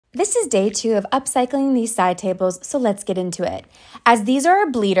This is day 2 of upcycling these side tables, so let's get into it. As these are a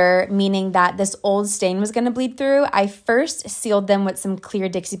bleeder, meaning that this old stain was going to bleed through, I first sealed them with some clear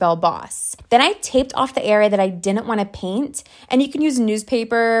Dixie Belle Boss. Then I taped off the area that I didn't want to paint, and you can use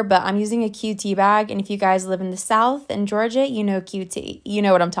newspaper, but I'm using a QT bag, and if you guys live in the South in Georgia, you know QT. You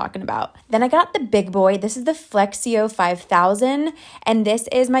know what I'm talking about. Then I got the big boy. This is the Flexio 5000, and this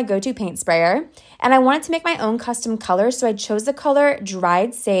is my go-to paint sprayer. And I wanted to make my own custom color, so I chose the color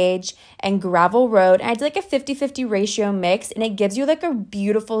Dried Sage and Gravel Road. And I did like a 50-50 ratio mix, and it gives you like a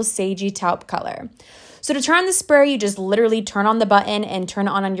beautiful sagey taupe color. So to turn on the sprayer, you just literally turn on the button and turn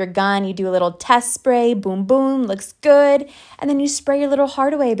it on your gun. You do a little test spray, boom, boom, looks good. And then you spray your little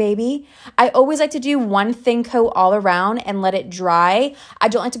heart away, baby. I always like to do one thin coat all around and let it dry. I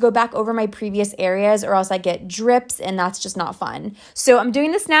don't like to go back over my previous areas or else I get drips and that's just not fun. So I'm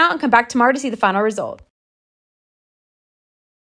doing this now and come back tomorrow to see the final result.